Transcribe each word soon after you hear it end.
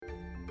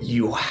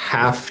you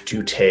have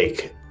to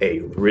take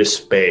a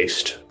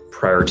risk-based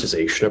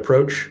prioritization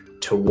approach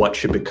to what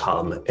should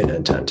become an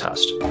end-to-end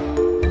test.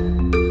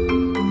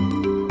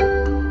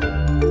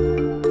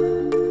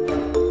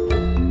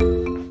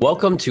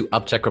 Welcome to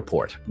UpTech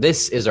Report.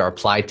 This is our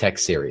Applied Tech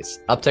series.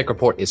 UpTech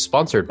Report is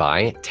sponsored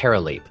by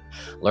TerraLeap.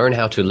 Learn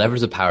how to leverage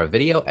the power of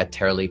video at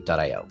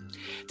terraleap.io.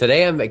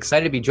 Today, I'm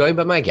excited to be joined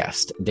by my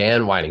guest,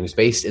 Dan Whiting, who's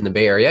based in the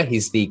Bay Area.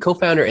 He's the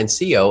co-founder and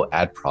CEO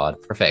at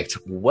ProdPerfect.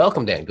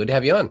 Welcome, Dan. Good to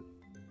have you on.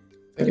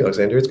 Thank you,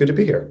 Alexander. It's good to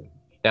be here.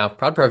 Now,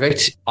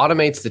 ProdPerfect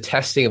automates the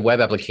testing of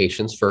web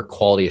applications for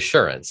quality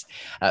assurance.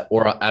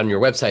 Or on your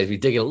website, if you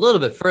dig it a little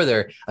bit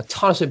further,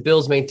 autonomously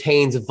builds,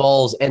 maintains,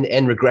 evolves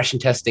end-to-end regression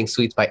testing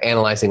suites by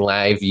analyzing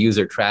live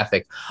user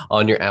traffic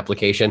on your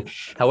application.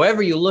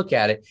 However you look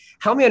at it,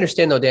 help me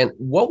understand though, Dan,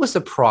 what was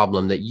the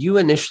problem that you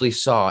initially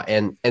saw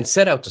and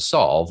set out to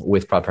solve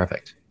with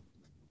ProdPerfect?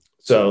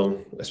 So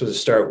I suppose to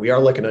start, we are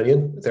like an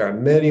onion. There are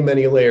many,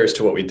 many layers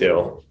to what we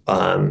do.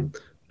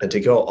 And to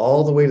go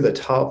all the way to the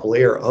top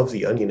layer of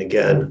the onion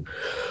again,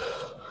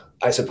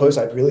 I suppose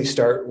I'd really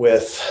start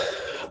with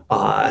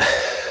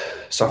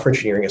software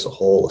engineering as a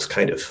whole is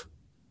kind of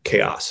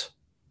chaos.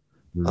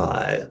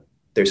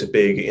 There's a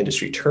big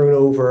industry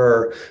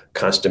turnover,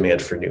 constant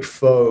demand for new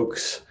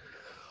folks,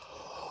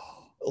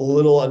 a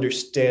little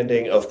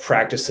understanding of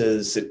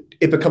practices.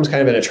 It becomes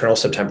kind of an eternal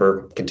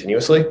September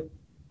continuously.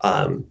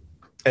 And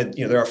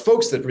there are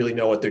folks that really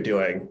know what they're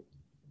doing,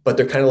 but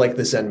they're kind of like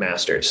the Zen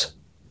masters.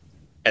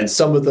 And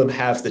some of them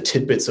have the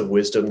tidbits of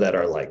wisdom that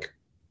are like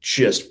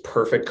just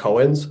perfect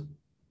koans.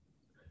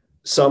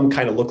 Some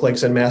kind of look like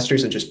Zen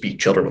masters and just beat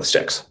children with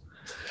sticks.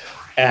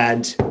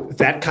 And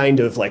that kind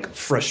of like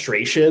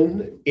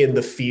frustration in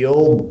the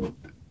field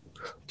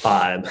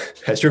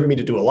has driven me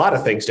to do a lot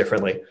of things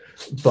differently.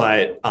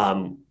 But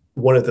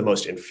one of the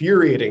most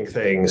infuriating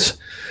things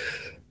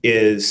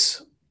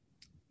is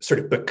sort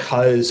of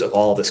because of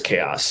all this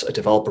chaos, a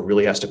developer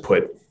really has to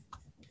put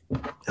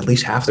at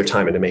least half their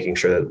time into making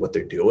sure that what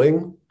they're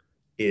doing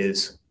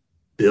is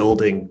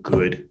building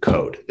good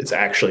code. It's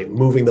actually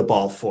moving the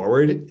ball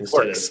forward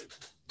instead of,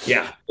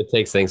 it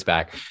takes things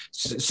back.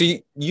 So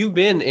you've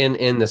been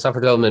in the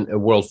software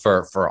development world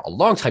for a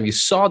long time. You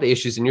saw the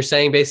issues and you're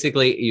saying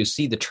basically you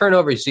see the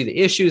turnover, you see the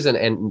issues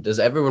and does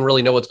everyone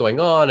really know what's going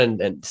on?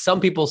 And some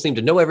people seem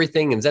to know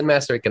everything and Zen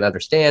Master can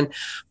understand.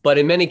 But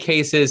in many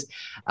cases,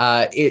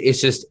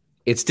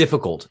 it's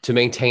difficult to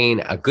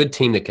maintain a good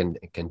team that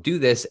can do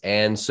this.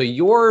 And so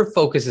your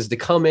focus is to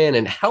come in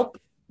and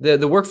help the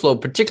workflow,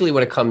 particularly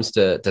when it comes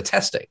to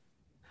testing.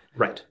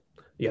 Right.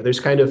 Yeah, there's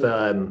kind of,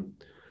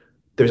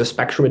 there's a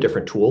spectrum of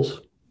different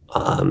tools,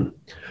 a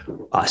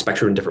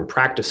spectrum of different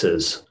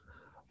practices,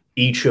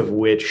 each of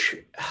which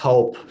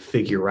help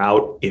figure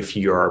out if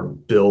you're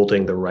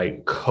building the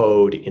right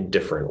code in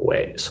different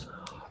ways.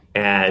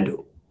 And,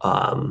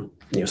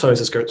 sometimes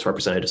this gets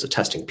represented as a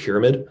testing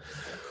pyramid.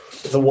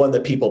 The one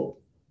that people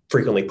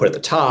frequently put at the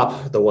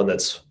top, the one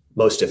that's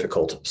most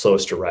difficult,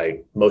 slowest to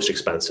write, most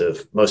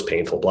expensive, most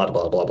painful, blah,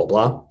 blah, blah, blah,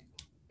 blah,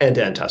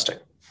 end-to-end testing.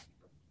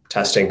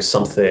 Testing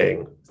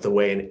something the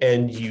way an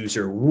end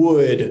user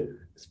would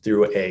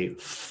through a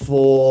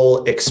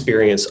full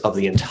experience of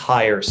the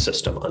entire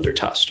system under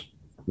test.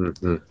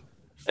 Mm-hmm.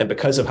 And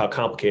because of how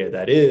complicated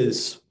that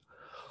is,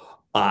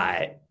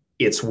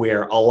 it's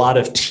where a lot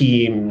of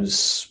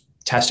teams'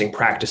 testing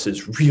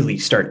practices really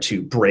start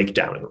to break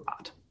down and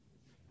rot.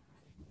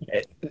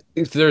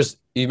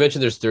 You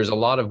mentioned there's a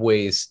lot of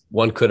ways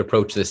one could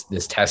approach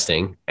this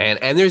testing,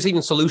 and there's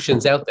even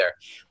solutions out there.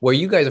 Where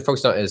you guys are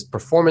focused on is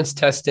performance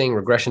testing,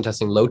 regression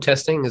testing, load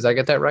testing. Did I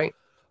get that right?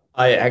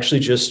 I actually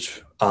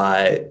just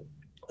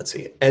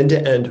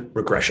end-to-end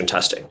regression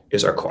testing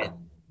is our core.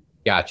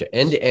 Gotcha.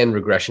 End-to-end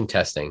regression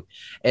testing,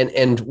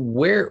 and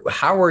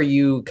how are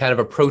you kind of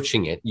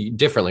approaching it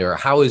differently, or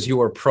how is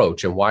your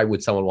approach, and why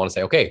would someone want to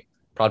say, okay,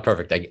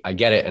 ProdPerfect, I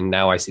get it, and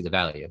now I see the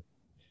value?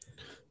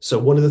 So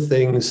one of the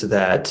things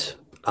that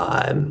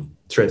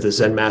sort of the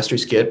Zen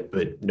masters get,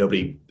 but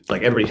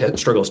everybody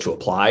struggles to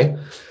apply,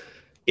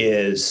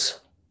 is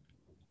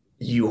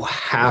you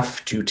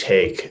have to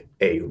take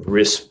a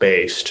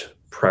risk-based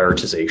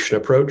prioritization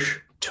approach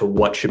to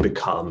what should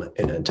become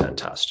an end-to-end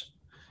test.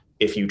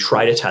 If you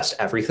try to test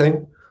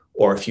everything,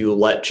 or if you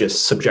let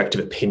just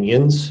subjective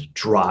opinions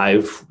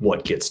drive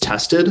what gets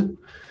tested,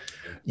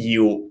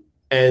 you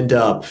end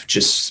up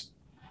just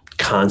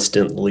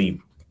constantly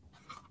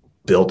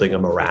building a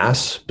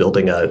morass,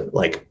 building a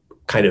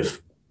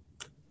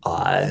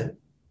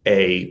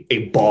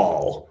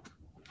ball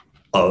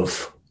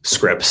of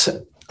scripts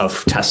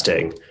of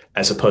testing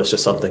as opposed to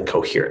something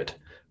coherent.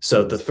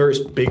 So the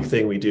first big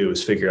thing we do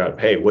is figure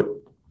out, hey, what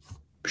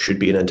should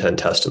be an end-to-end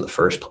test in the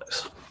first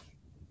place?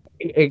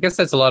 I guess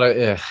that's a lot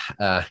of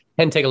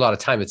can take a lot of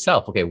time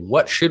itself. Okay,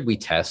 what should we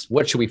test?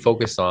 What should we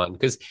focus on?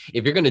 Because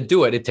if you're going to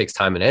do it, it takes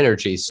time and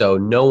energy. So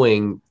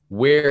knowing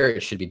where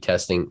it should be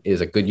testing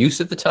is a good use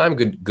of the time,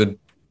 good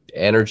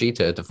energy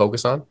to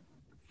focus on.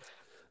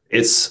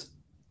 It's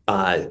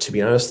to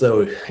be honest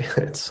though,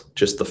 it's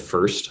just the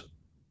first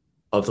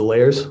of the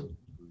layers.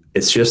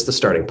 It's just the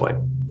starting point.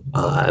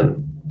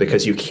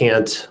 because you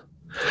can't.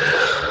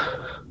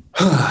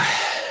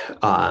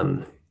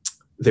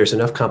 There's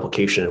enough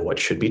complication in what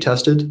should be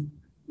tested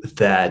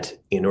that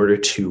in order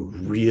to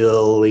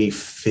really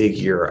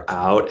figure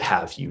out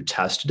have you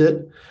tested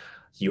it,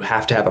 you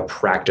have to have a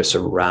practice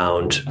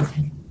around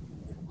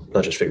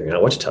not just figuring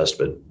out what to test,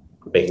 but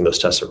making those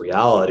tests a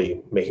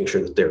reality, making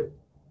sure that they're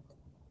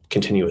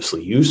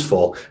continuously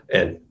useful,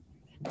 and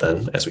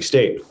then, as we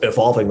state,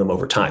 evolving them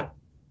over time.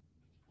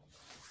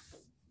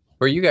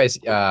 For you guys,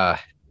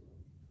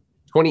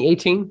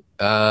 2018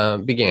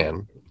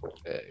 began,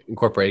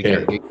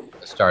 incorporating,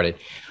 started.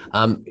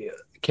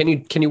 Can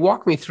you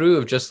walk me through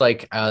of just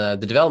like the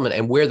development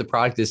and where the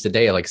product is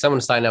today? Like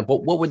someone signed up,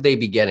 what would they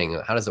be getting?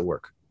 How does it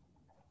work?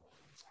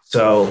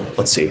 So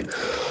let's see.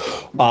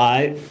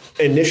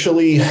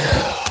 Initially,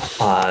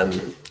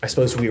 I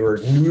suppose we were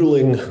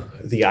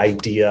noodling the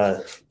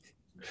idea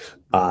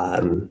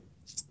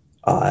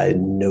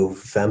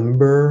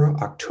November,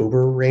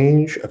 October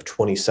range of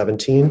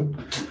 2017.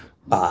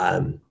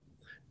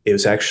 It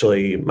was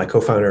actually my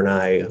co-founder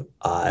and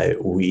I,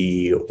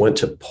 we went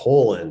to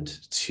Poland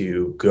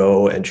to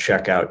go and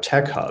check out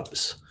tech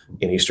hubs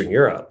in Eastern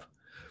Europe,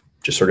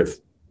 just sort of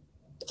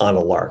on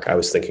a lark. I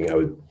was thinking I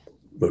would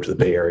move to the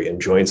Bay Area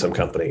and join some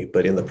company,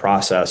 but in the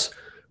process,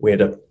 we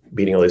ended up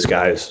meeting all these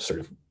guys sort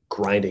of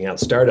grinding out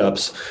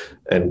startups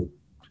and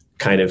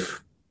kind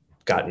of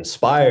got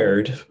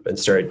inspired and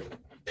started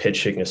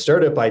pitching a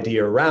startup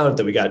idea around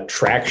that we got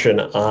traction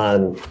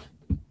on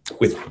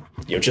with,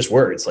 just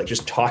words, like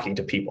just talking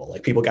to people.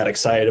 Like people got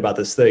excited about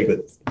this thing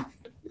that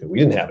we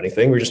didn't have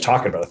anything. We were just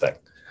talking about a thing.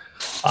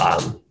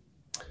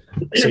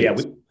 So yeah,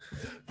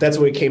 that's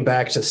when we came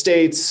back to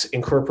States,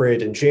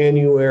 incorporated in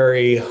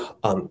January.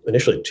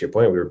 Initially, to your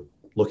point, we were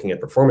looking at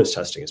performance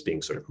testing as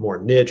being sort of more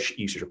niche,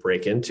 easier to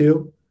break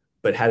into,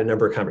 but had a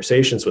number of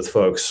conversations with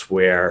folks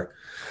where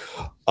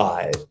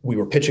we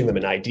were pitching them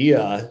an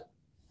idea,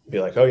 be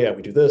like, oh yeah,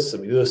 we do this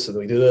and we do this and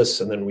we do this.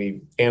 And then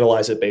we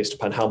analyze it based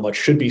upon how much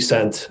should be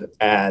sent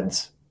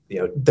and,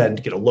 then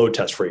get a load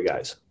test for you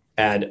guys.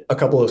 And a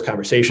couple of those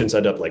conversations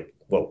end up like,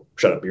 well,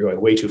 shut up, you're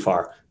going way too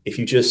far. If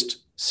you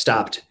just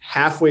stopped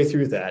halfway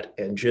through that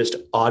and just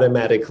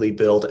automatically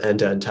build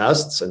end-to-end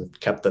tests and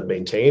kept them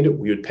maintained,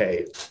 we would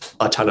pay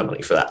a ton of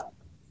money for that.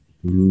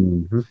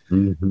 Mm-hmm.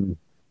 Mm-hmm.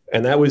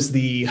 And that was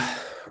the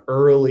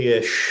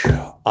early-ish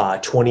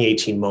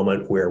 2018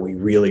 moment where we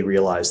really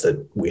realized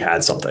that we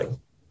had something.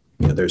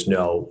 There's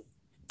no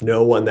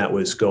one that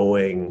was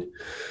going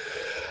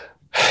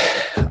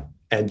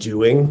and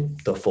doing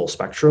the full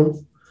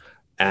spectrum.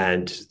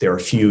 And there are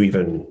few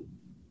even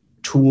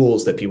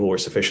tools that people were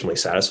sufficiently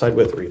satisfied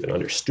with or even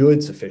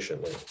understood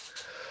sufficiently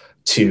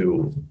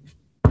to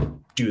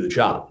do the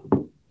job.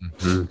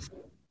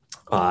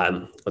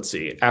 Mm-hmm. Let's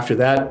see. After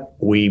that,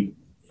 we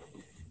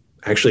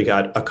actually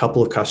got a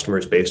couple of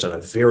customers based on a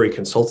very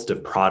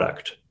consultative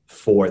product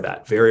for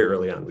that. Very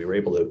early on, we were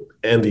able to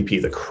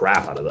MVP the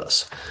crap out of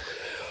this.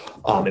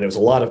 And it was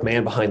a lot of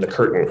man behind the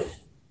curtain.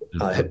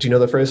 Do you know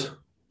that phrase?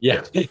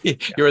 Yeah. You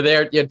were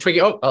there,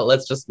 tweaking. Oh,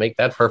 let's just make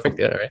that perfect.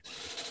 Yeah, right.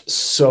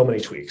 So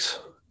many tweaks.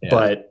 Yeah.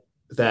 But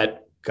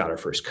that got our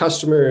first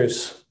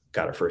customers,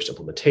 got our first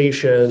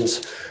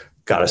implementations,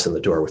 got us in the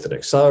door with an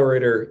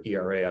accelerator,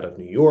 ERA out of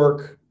New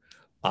York.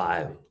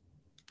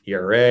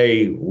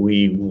 ERA,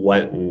 we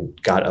went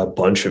and got a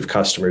bunch of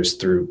customers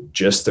through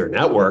just their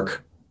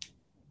network,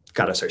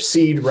 got us our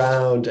seed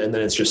round, and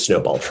then it's just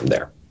snowballed from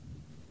there.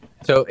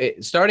 So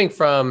starting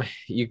from,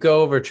 you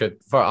go over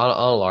on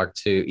a lark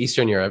to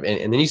Eastern Europe, and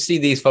then you see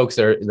these folks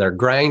that are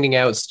grinding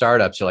out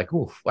startups. You're like,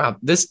 oh, wow,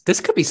 this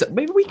could be something.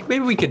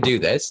 Maybe we could do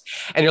this.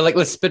 And you're like,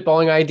 let's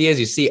spitballing ideas.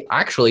 You see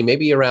actually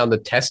maybe around the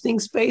testing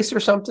space or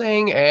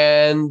something,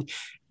 and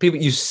people,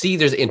 you see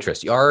there's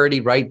interest. You're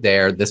already right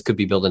there. This could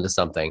be built into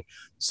something.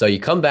 So you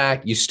come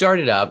back, you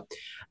start it up.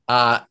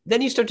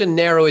 Then you start to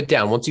narrow it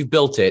down once you've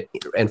built it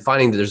and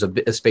finding that there's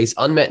a space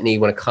unmet need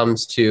when it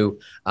comes to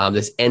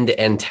this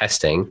end-to-end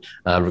testing,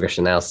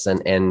 regression analysis,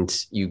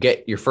 and you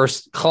get your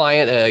first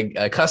client,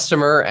 a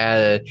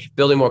customer,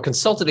 building more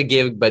consultative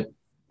gig, but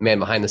man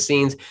behind the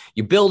scenes,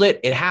 you build it,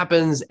 it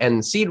happens,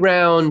 and seed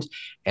round,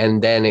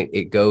 and then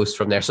it goes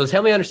from there. So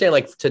tell me, understand,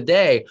 like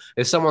today,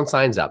 if someone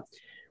signs up,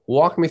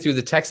 walk me through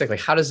the tech stack. Like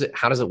how does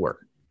it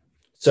work?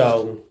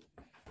 So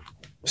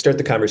start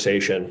the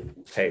conversation.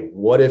 Hey,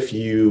 what if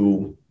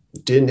you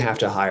didn't have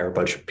to hire a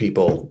bunch of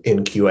people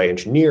in QA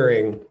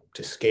engineering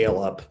to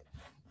scale up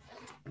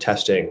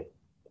testing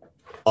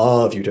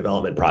of your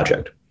development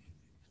project?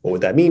 What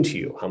would that mean to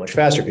you? How much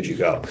faster could you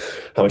go?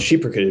 How much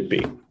cheaper could it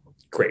be?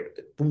 Great.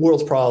 The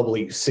world's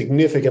probably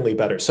significantly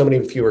better. So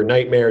many fewer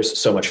nightmares,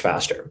 so much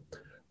faster.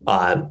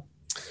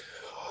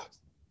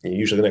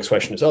 Usually the next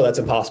question is, oh, that's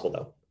impossible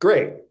though.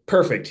 Great.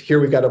 Perfect.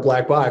 Here we've got a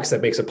black box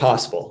that makes it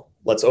possible.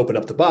 Let's open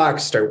up the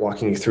box, start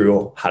walking you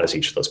through how does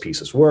each of those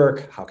pieces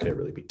work? How can it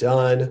really be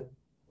done?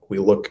 We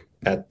look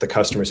at the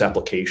customer's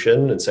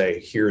application and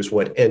say, here's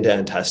what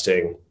end-to-end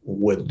testing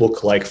would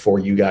look like for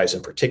you guys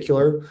in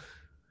particular.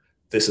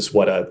 This is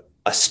what a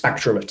a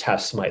spectrum of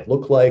tests might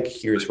look like.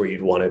 Here's where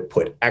you'd want to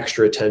put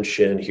extra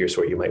attention. Here's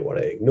what you might want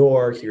to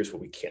ignore. Here's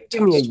what we can't test.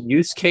 Give me a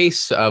use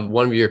case of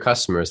one of your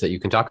customers that you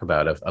can talk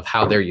about of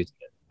how they're using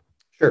it.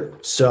 Sure.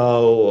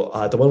 So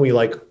the one we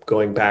like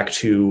going back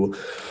to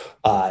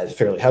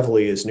fairly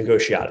heavily is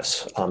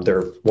Negotiatus.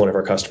 They're one of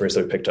our customers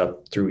that we picked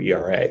up through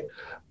ERA.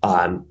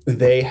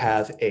 They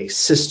have a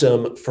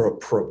system for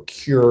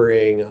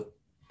procuring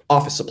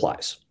office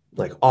supplies,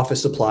 like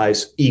office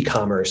supplies,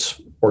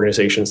 e-commerce.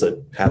 Organizations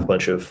that have a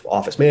bunch of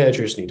office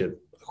managers need to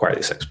acquire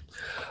these things.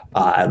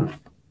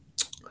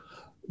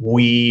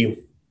 We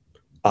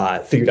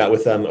figured out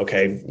with them,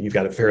 okay, you've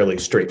got a fairly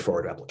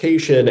straightforward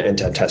application,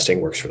 end-to-end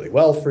testing works really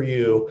well for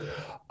you.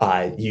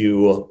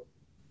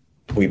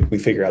 We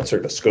figure out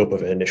sort of a scope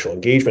of an initial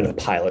engagement, a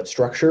pilot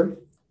structure,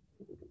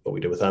 what we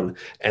did with them,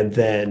 and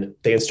then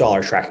they install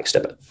our tracking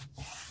snippet.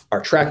 Our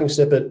tracking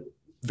snippet,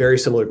 very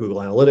similar to Google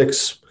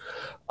Analytics,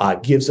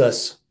 gives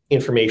us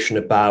information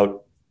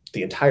about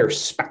the entire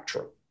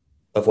spectrum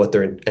of what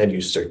their end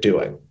users are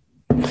doing.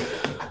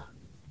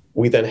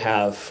 We then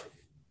have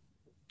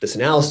this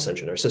analysis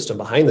engine, our system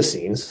behind the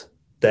scenes,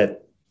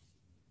 that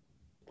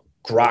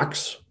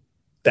groks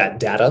that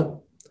data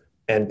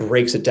and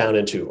breaks it down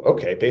into,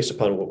 okay, based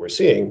upon what we're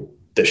seeing,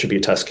 this should be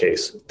a test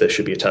case, this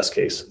should be a test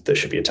case, this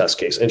should be a test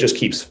case, and just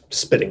keeps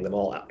spitting them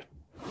all out.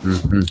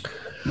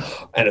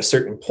 At a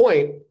certain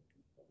point,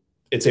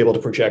 it's able to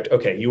project,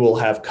 okay, you will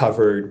have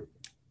covered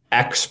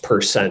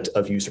X%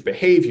 of user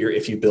behavior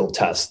if you build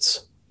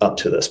tests up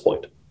to this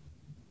point.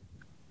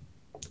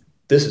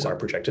 This is our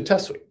projected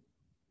test suite.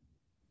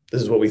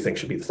 This is what we think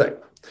should be the thing.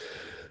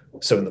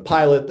 So in the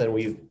pilot, then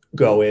we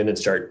go in and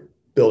start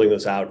building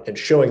those out and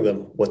showing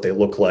them what they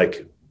look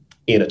like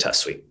in a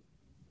test suite.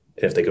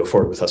 And if they go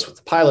forward with us with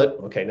the pilot,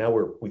 okay, now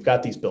we've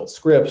got these built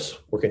scripts.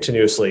 We're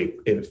continuously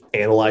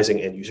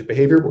analyzing end user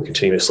behavior. We're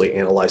continuously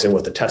analyzing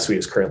what the test suite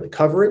is currently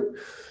covering.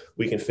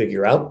 We can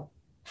figure out,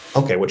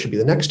 okay, what should be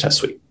the next test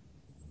suite?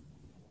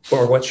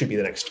 Or what should be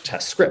the next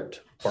test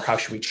script? Or how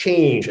should we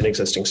change an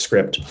existing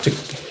script to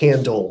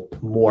handle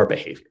more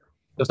behavior?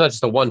 It's not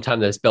just a one time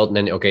that it's built and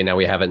then, okay, now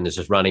we have it and it's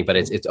just running, but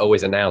it's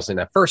always announcing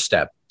that first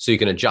step. So you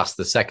can adjust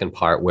the second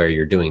part where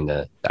you're doing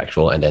the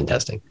actual end-to-end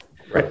testing.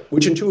 Right,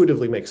 which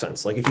intuitively makes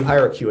sense. Like if you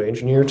hire a QA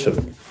engineer to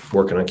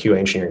work on a QA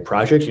engineering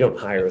project, you don't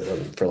hire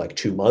them for like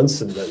 2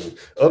 months and then,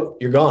 oh,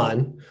 you're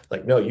gone.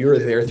 Like, no, you're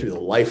there through the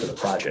life of the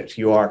project.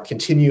 You are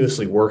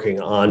continuously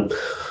working on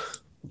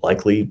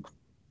likely,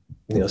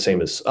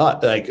 same as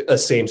like a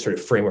same sort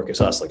of framework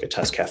as us, like a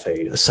Test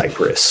Cafe, a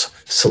Cypress,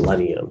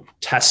 Selenium,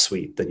 test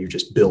suite that you're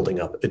just building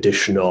up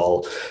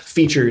additional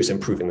features,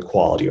 improving the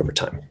quality over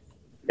time.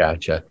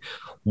 Gotcha.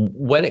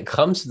 When it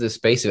comes to the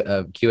space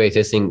of QA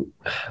testing,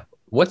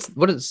 what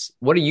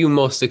are you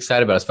most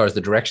excited about as far as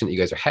the direction that you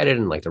guys are headed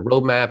and like the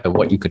roadmap and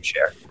what you could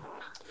share?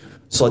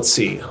 So let's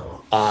see.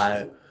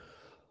 We're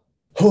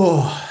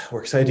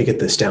excited to get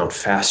this down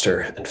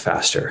faster and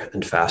faster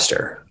and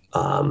faster.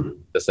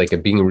 It's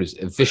like being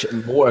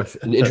efficient,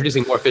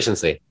 introducing more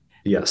efficiency.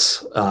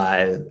 Yes.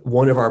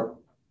 One of our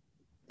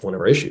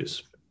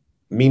issues,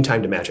 mean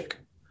time to magic.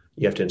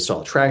 You have to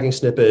install a tracking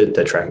snippet.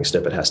 That tracking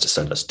snippet has to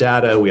send us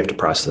data. We have to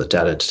process the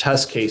data into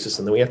test cases,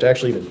 and then we have to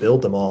actually even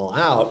build them all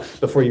out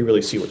before you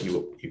really see what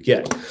you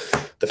get.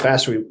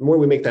 The more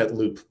we make that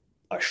loop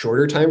a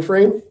shorter time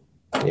frame,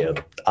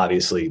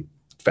 obviously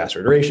faster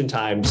iteration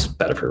times,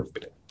 better for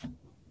everybody.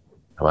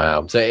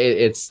 Wow. So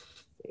it's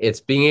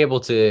being able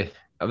to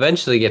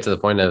eventually get to the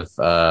point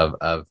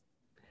of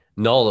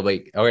null,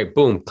 like, all right,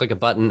 boom, click a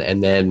button,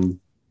 and then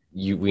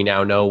we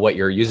now know what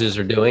your users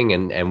are doing,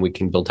 and we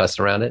can build tests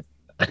around it.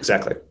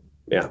 Exactly.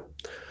 Yeah.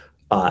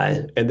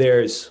 And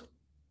it's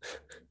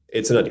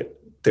an onion.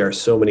 There are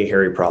so many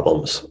hairy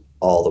problems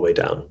all the way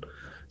down.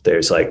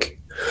 There's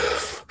like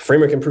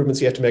framework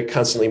improvements you have to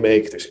constantly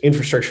make. There's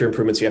infrastructure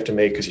improvements you have to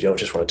make because you don't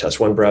just want to test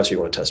one browser,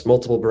 you want to test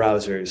multiple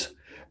browsers.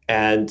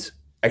 And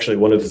actually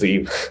one of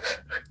the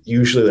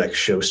usually like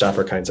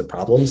showstopper kinds of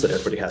problems that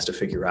everybody has to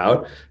figure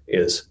out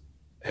is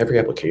every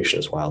application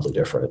is wildly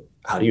different.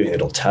 How do you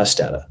handle test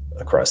data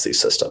across these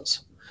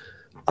systems?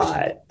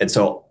 And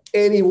so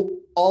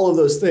all of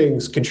those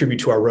things contribute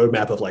to our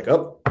roadmap of like,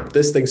 oh,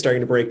 this thing's starting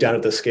to break down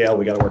at this scale.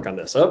 We got to work on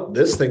this. Oh,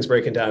 this thing's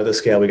breaking down at this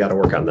scale. We got to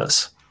work on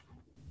this.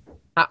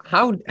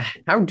 How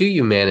do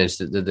you manage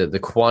the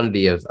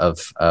quantity of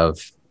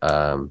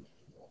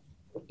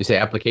you say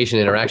application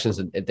interactions?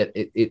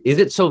 Is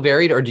it so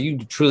varied, or do you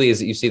truly is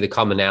that you see the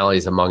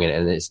commonalities among it,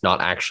 and it's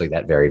not actually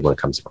that varied when it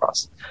comes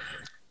across?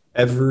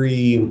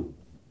 Every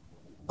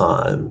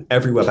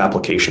web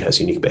application has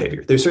unique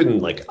behavior. There's certain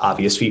like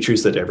obvious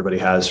features that everybody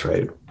has,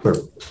 right? Or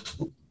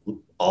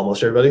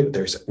almost everybody.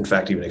 There's in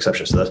fact even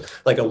exceptions to this.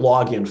 Like a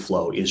login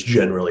flow is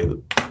generally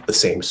the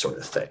same sort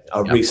of thing.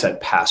 A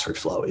reset password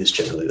flow is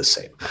generally the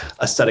same.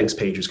 A settings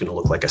page is going to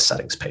look like a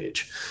settings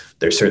page.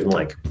 There's certain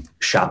like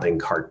shopping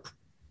cart,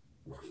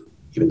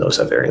 even those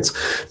have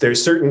variants.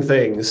 There's certain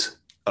things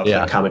of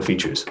like common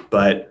features,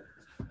 but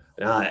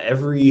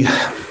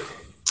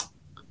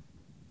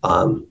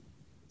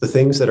the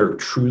things that are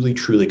truly,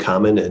 truly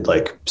common and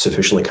like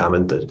sufficiently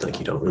common that like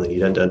you don't really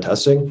need end-to-end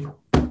testing,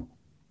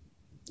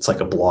 it's like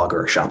a blog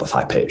or a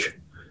Shopify page.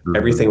 Mm-hmm.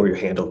 Everything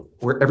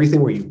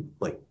where you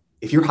like,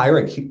 if you're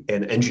hiring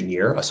an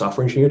engineer, a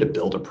software engineer to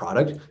build a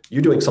product,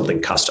 you're doing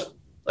something custom.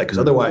 Like, because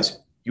otherwise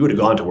you would have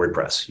gone to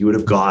WordPress, you would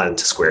have gone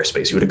to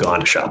Squarespace, you would have gone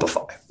to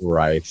Shopify.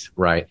 Right.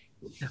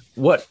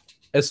 What,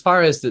 as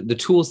far as the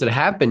tools that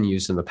have been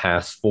used in the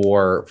past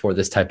for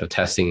this type of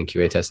testing and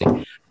QA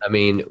testing, I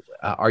mean,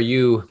 are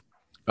you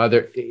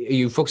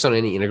focused on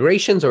any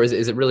integrations, or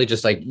is it really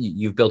just like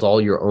you've built all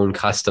your own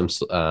custom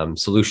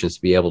solutions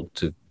to be able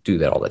to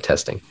do all that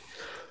testing?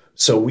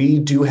 So we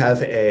do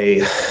have a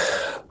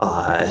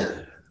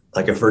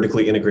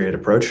vertically integrated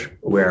approach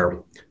where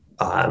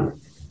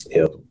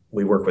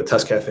we work with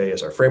Test Cafe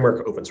as our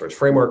framework, open source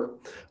framework.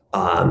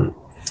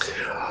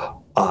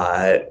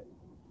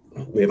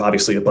 We have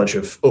obviously a bunch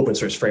of open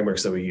source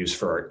frameworks that we use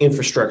for our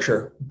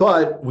infrastructure,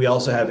 but we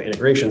also have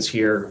integrations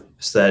here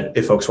so that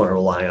if folks want to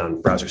rely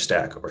on Browser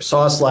Stack or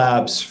Sauce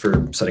Labs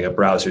for setting up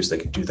browsers, they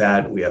can do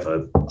that. We have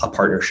a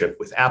partnership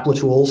with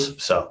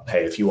Applitools. So,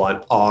 hey, if you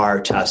want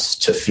our tests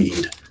to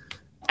feed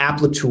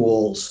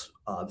Applitools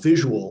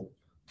visual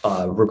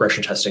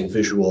regression testing,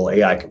 visual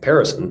AI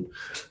comparison,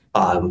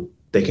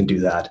 they can do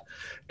that.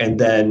 And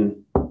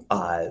then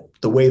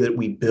the way that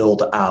we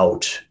build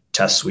out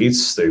test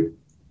suites, they're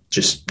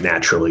just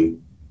naturally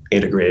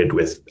integrated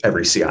with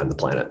every CI on the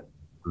planet.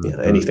 Mm-hmm.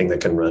 Anything that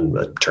can run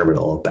a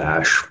terminal, a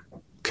bash,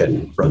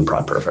 can run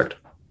ProdPerfect.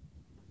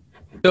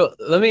 So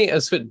let me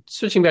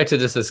switching back to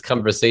this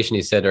conversation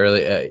you said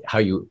earlier, how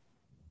you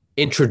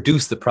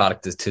introduce the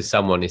product to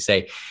someone. You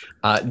say,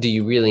 do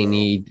you really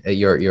need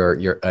your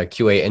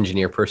QA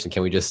engineer person?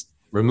 Can we just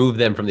remove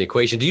them from the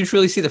equation? Do you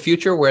truly see the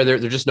future where there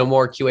just no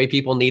more QA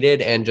people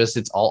needed and just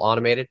it's all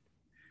automated?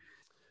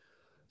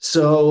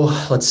 So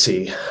let's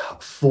see.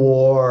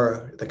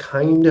 For the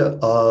kind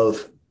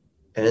of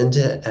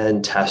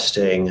end-to-end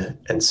testing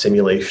and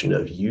simulation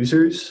of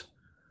users,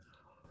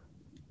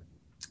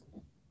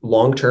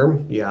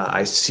 long-term, yeah,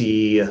 I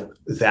see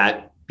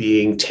that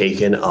being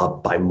taken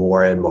up by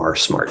more and more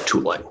smart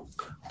tooling.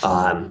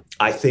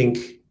 I think,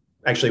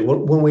 actually,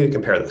 one way to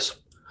compare this,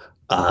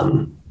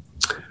 I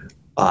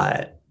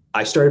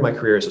started my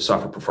career as a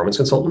software performance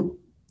consultant,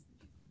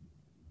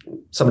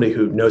 somebody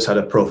who knows how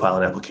to profile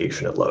an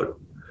application at load.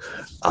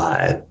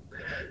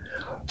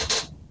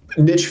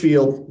 Niche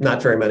field,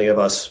 not very many of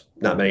us,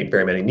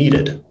 very many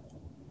needed.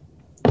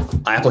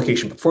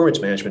 Application performance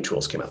management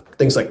tools came out,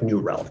 things like New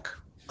Relic,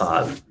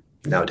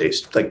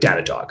 nowadays, like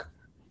Datadog.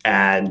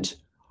 And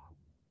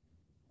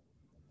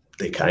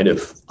they kind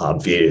of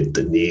obviated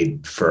the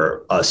need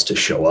for us to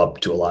show up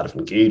to a lot of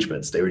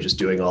engagements. They were just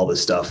doing all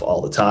this stuff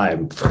all the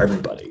time for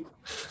everybody.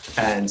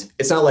 And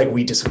it's not like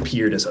we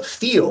disappeared as a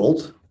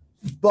field,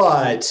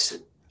 but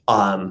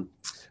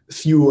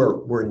fewer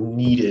were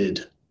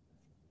needed.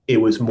 It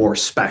was more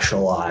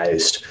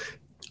specialized.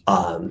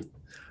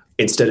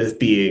 Instead of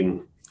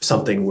being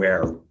something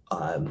where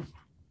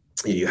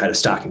you had a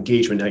stock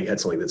engagement, now you had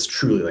something that's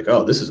truly like,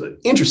 oh, this is an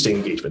interesting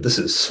engagement. This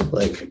is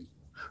like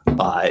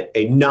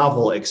a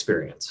novel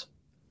experience.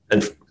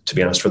 And to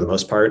be honest, for the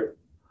most part,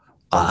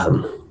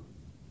 QA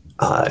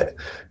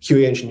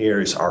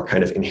engineers are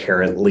kind of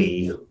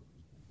inherently,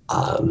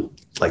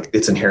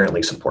 it's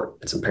inherently support.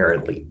 It's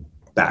inherently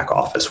back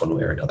office one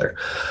way or another.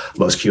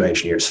 Most QA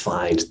engineers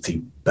find the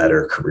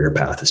better career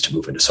path is to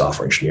move into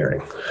software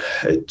engineering.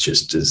 It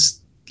just is,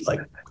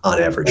 like,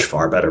 on average,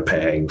 far better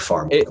paying,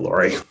 far more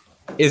glory.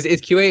 Is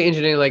QA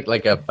engineering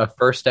like a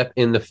first step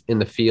in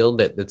the field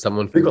that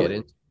someone can get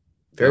in?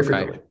 Very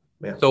frequently.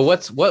 Yeah. So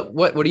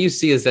what do you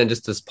see as then,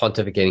 just as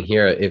pontificating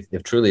here,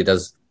 if truly it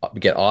does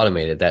get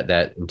automated,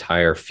 that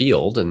entire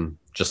field, and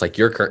just like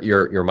your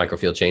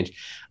microfield change,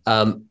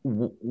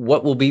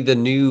 what will be the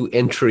new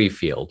entry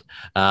field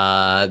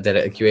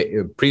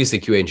that previously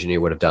QA engineer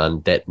would have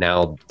done that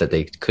now that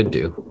they could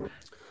do?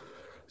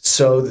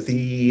 So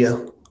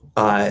the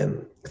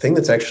thing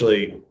that's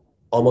actually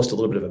almost a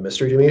little bit of a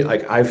mystery to me,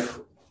 like I've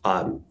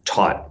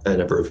taught a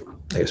number of,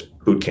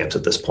 boot camps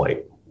at this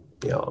point,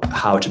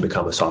 how to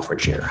become a software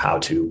engineer, how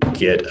to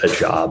get a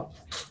job,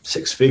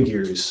 6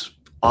 figures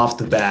off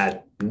the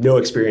bat, no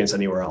experience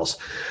anywhere else.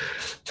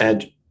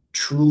 And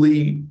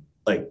truly,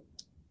 like,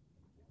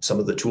 some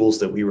of the tools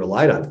that we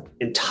relied on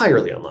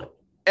entirely online,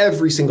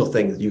 every single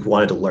thing that you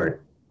wanted to learn,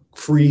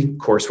 free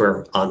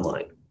courseware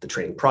online, the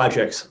training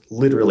projects,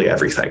 literally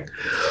everything.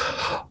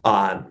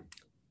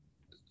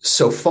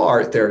 So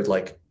far, there are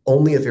like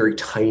only a very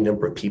tiny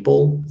number of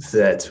people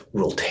that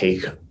will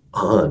take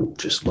on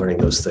just learning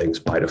those things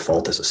by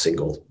default as a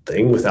single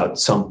thing without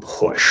some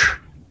push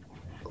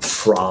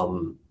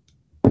from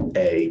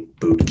a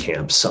boot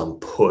camp, some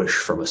push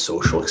from a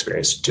social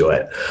experience to do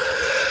it.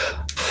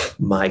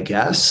 My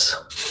guess,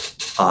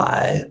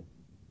 the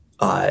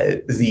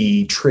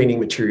training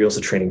materials,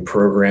 the training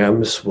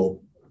programs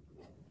will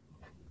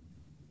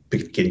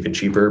get even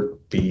cheaper,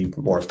 be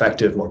more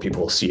effective. More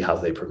people will see how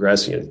they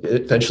progress.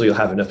 Eventually, you'll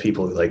have enough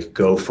people who like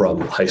go from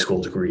high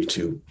school degree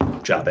to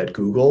job at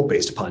Google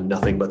based upon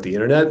nothing but the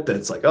internet,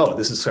 that's like, oh,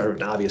 this is sort of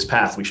an obvious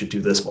path. We should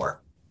do this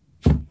more.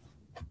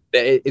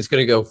 It's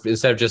going to go,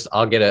 instead of just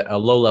I'll get a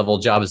low level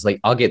job, it's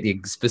like I'll get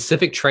the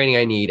specific training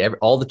I need,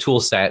 all the tool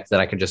sets that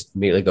I can just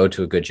immediately go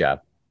to a good job.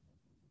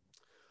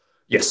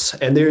 Yes,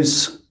 and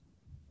there's,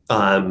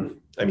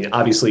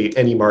 obviously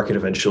any market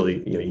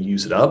eventually you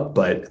use it up,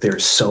 but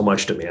there's so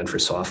much demand for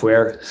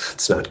software.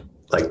 It's not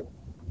like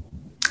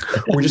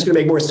we're just going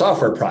to make more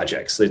software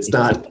projects. It's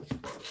not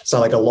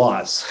like a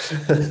loss.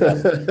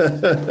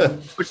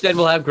 Which then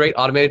will have great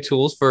automated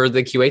tools for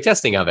the QA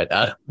testing of it.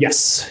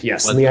 Yes.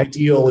 And the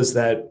ideal is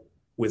that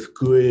with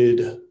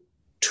good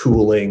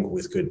tooling,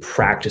 with good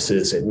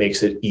practices, it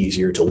makes it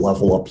easier to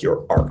level up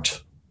your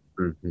art.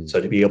 Mm-hmm.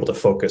 So to be able to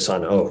focus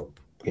on,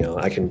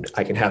 I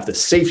can have the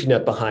safety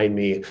net behind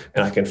me,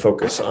 and I can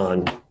focus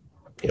on,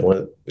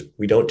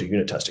 we don't do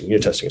unit testing.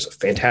 Unit testing is a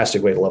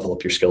fantastic way to level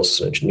up your skills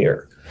as an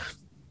engineer.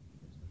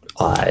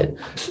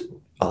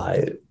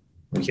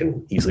 We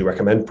can easily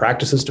recommend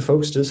practices to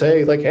folks to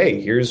say, like, hey,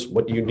 here's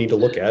what you need to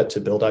look at to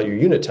build out your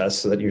unit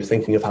tests so that you're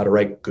thinking of how to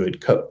write good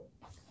code.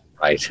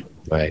 Right.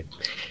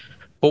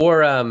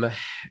 For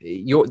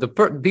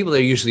the people that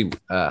are usually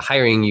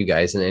hiring you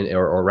guys,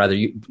 or rather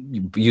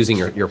using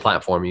your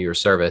platform, your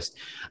service,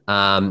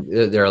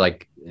 they're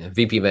like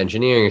VP of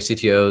engineering or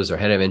CTOs or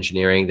head of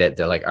engineering that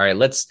they're like, all right,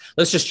 let's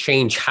just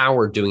change how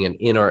we're doing it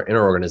in our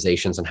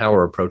organizations and how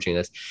we're approaching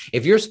this.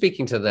 If you're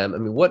speaking to them, I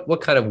mean,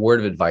 what kind of word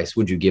of advice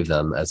would you give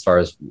them as far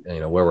as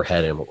where we're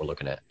headed and what we're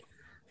looking at?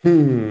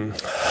 The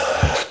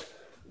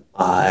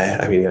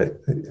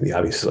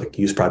obvious is like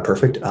use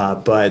ProdPerfect,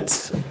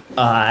 but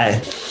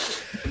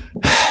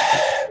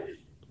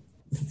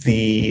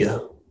the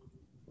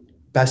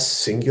best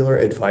singular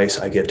advice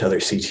I give to other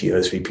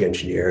CTOs, VP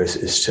engineers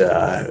is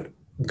to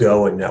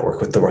go and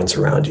network with the ones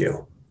around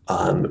you.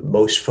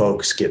 Most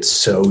folks get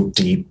so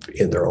deep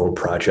in their own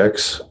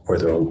projects or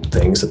their own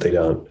things that they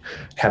don't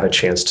have a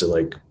chance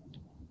to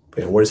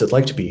what is it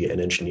like to be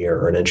an engineer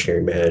or an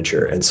engineering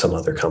manager in some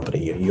other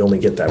company? You only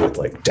get that with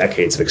like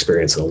decades of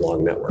experience in a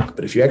long network.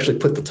 But if you actually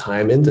put the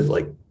time into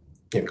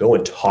go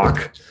and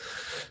talk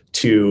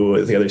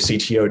to the other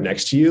CTO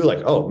next to you,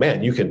 like, oh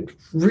man, you can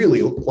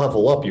really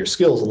level up your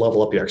skills and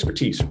level up your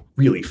expertise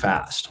really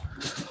fast.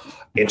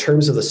 In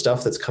terms of the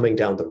stuff that's coming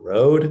down the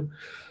road,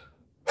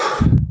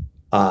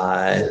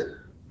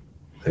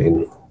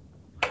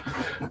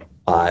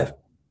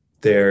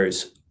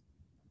 there's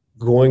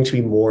going to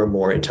be more and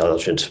more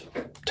intelligent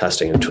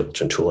testing and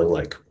intelligent tooling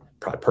like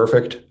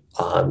ProdPerfect.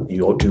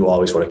 You do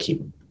always want to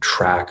keep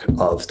track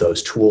of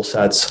those tool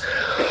sets.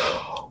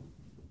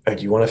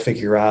 And you want to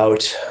figure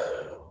out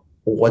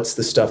what's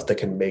the stuff that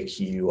can make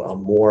you a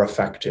more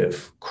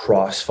effective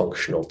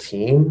cross-functional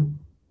team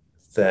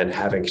than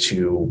having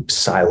to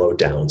silo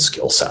down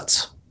skill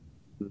sets.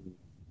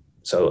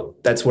 So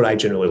that's what I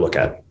generally look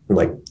at.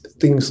 Like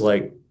things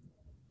like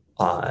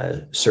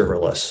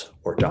serverless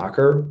or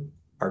Docker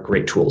are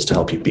great tools to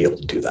help you be able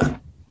to do that.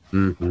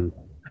 Mm-hmm.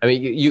 I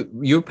mean,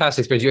 your past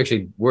experience, you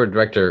actually were a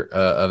director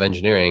of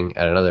engineering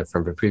at another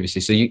firm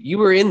previously. So you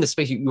were in the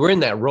space, you were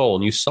in that role,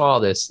 and you saw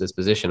this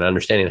position and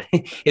understanding.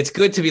 It's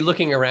good to be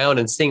looking around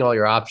and seeing all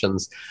your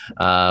options,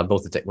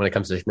 both when it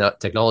comes to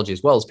technology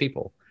as well as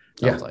people.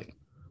 Sounds like.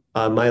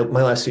 My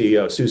last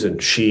CEO, Susan,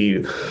 she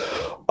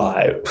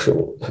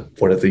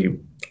one of the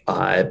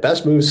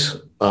best moves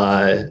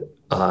I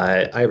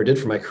ever did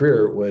for my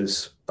career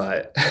was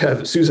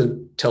have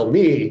Susan tell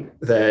me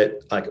that,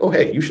 like, oh,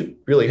 hey, you should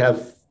really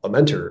have a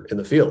mentor in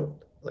the field.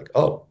 Like,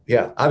 oh,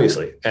 yeah,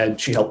 obviously.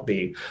 And she helped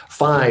me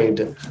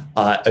find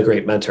a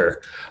great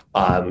mentor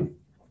in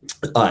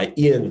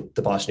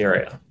the Boston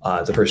area.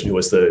 The person who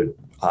was the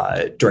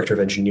director of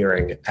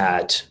engineering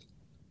at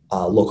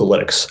Local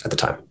Linux at the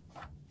time.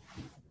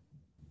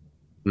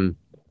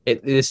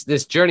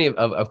 This journey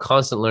of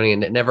constant learning,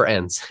 and it never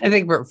ends. I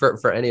think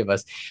for any of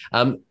us,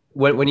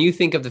 when you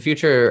think of the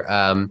future,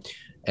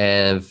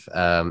 and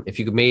if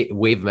you could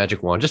wave a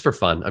magic wand just for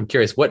fun, I'm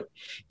curious, what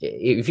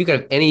if you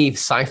could have any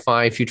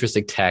sci-fi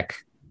futuristic tech?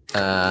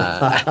 Wave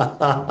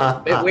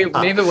a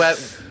magic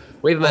wand.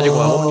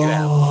 What would you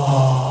have?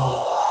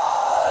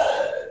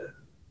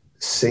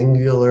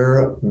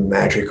 Singular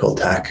magical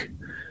tech.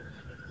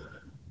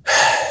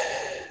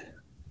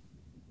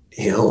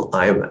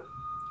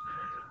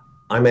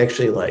 I'm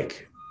actually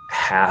like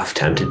half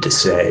tempted to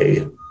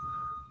say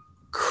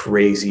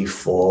crazy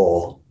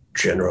full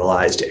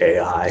generalized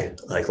AI.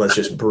 Like, let's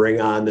just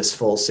bring on this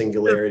full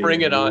singularity.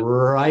 Bring it on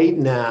right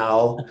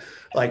now.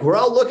 Like, we're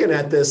all looking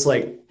at this,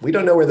 like, we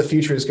don't know where the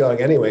future is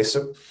going anyway.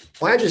 So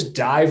why not just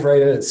dive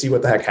right in and see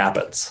what the heck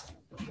happens?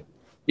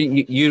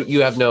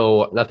 You have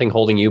nothing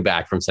holding you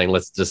back from saying,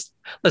 let's just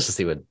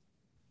see what.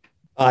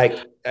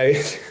 I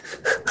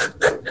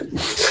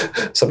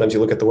sometimes you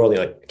look at the world and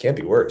you're like, it can't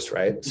be worse,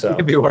 right? So it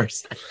can't be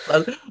worse.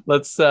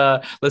 Let's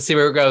see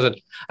where it goes. And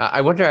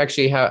I wonder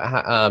actually how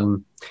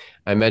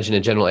I imagine a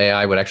general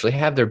AI would actually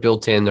have their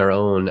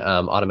own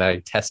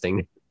automatic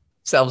testing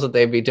themselves that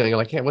they'd be doing.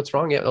 Like, hey, what's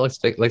wrong? Yeah, let's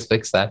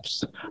fix that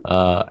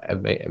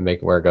and make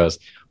it where it goes.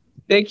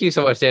 Thank you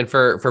so much, Dan,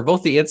 for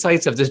both the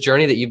insights of this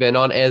journey that you've been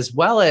on, as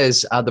well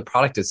as the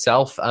product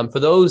itself. For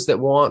those that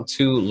want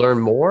to learn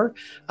more,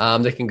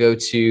 they can go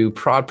to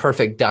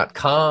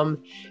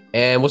prodperfect.com.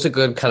 And what's a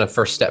good kind of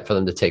first step for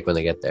them to take when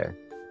they get there?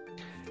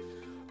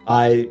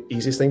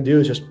 Easiest thing to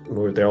do is just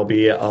there'll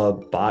be a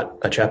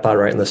chat bot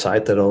right in the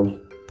site that'll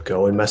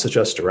go and message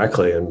us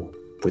directly, and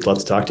we'd love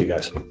to talk to you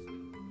guys.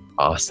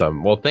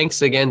 Awesome. Well,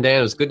 thanks again, Dan.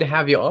 It was good to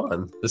have you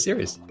on the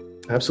series.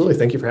 Absolutely.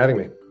 Thank you for having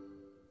me.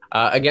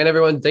 Again,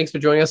 everyone, thanks for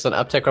joining us on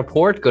UpTech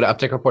Report. Go to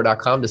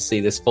uptechreport.com to see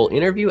this full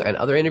interview and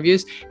other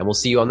interviews, and we'll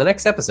see you on the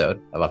next episode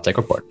of UpTech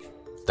Report.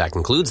 That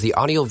concludes the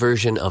audio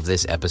version of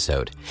this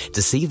episode.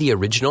 To see the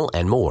original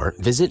and more,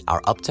 visit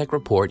our UpTech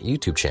Report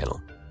YouTube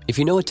channel. If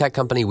you know a tech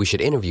company we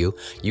should interview,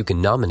 you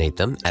can nominate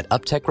them at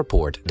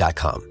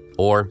uptechreport.com.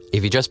 Or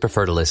if you just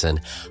prefer to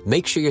listen,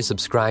 make sure you're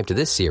subscribed to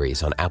this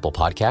series on Apple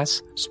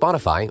Podcasts,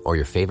 Spotify, or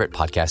your favorite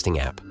podcasting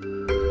app.